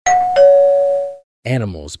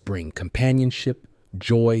Animals bring companionship,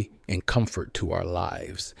 joy, and comfort to our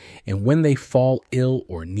lives. And when they fall ill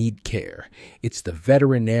or need care, it's the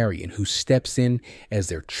veterinarian who steps in as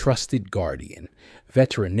their trusted guardian.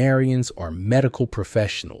 Veterinarians are medical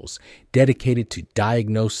professionals dedicated to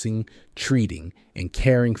diagnosing, treating, and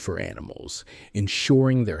caring for animals,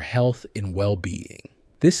 ensuring their health and well-being.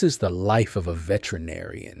 This is the life of a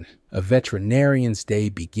veterinarian. A veterinarian's day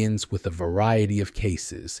begins with a variety of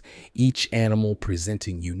cases, each animal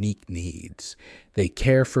presenting unique needs. They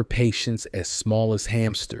care for patients as small as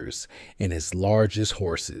hamsters and as large as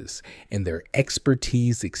horses, and their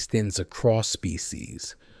expertise extends across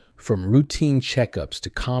species. From routine checkups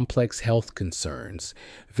to complex health concerns,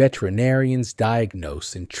 veterinarians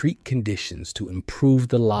diagnose and treat conditions to improve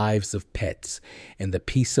the lives of pets and the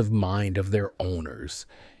peace of mind of their owners.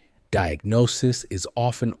 Diagnosis is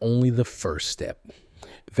often only the first step.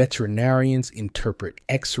 Veterinarians interpret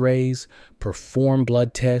X-rays, perform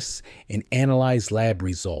blood tests, and analyze lab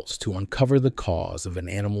results to uncover the cause of an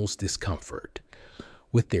animal's discomfort.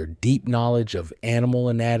 With their deep knowledge of animal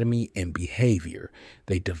anatomy and behavior,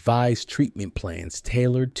 they devise treatment plans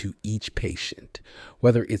tailored to each patient.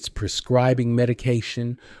 Whether it's prescribing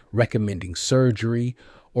medication, recommending surgery,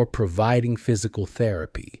 or providing physical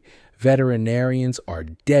therapy, veterinarians are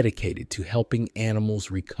dedicated to helping animals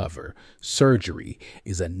recover. Surgery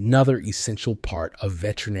is another essential part of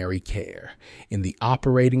veterinary care. In the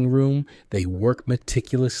operating room, they work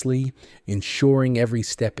meticulously, ensuring every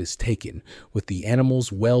step is taken with the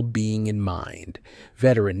animal's well-being in mind.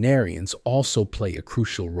 Veterinarians also play a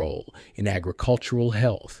crucial role in agricultural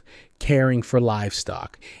health, caring for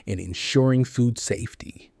livestock, and ensuring food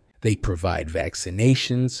safety. They provide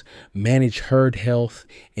vaccinations, manage herd health,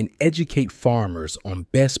 and educate farmers on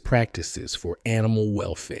best practices for animal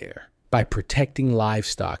welfare. By protecting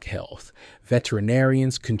livestock health,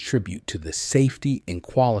 veterinarians contribute to the safety and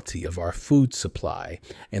quality of our food supply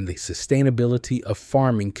and the sustainability of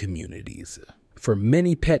farming communities. For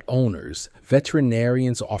many pet owners,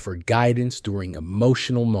 veterinarians offer guidance during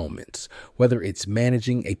emotional moments, whether it's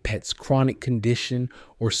managing a pet's chronic condition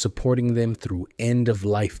or supporting them through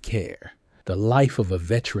end-of-life care. The life of a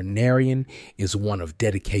veterinarian is one of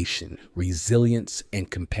dedication, resilience, and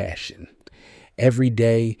compassion. Every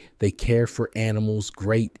day, they care for animals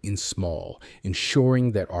great and small,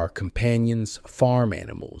 ensuring that our companions, farm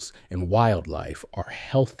animals, and wildlife are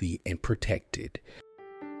healthy and protected.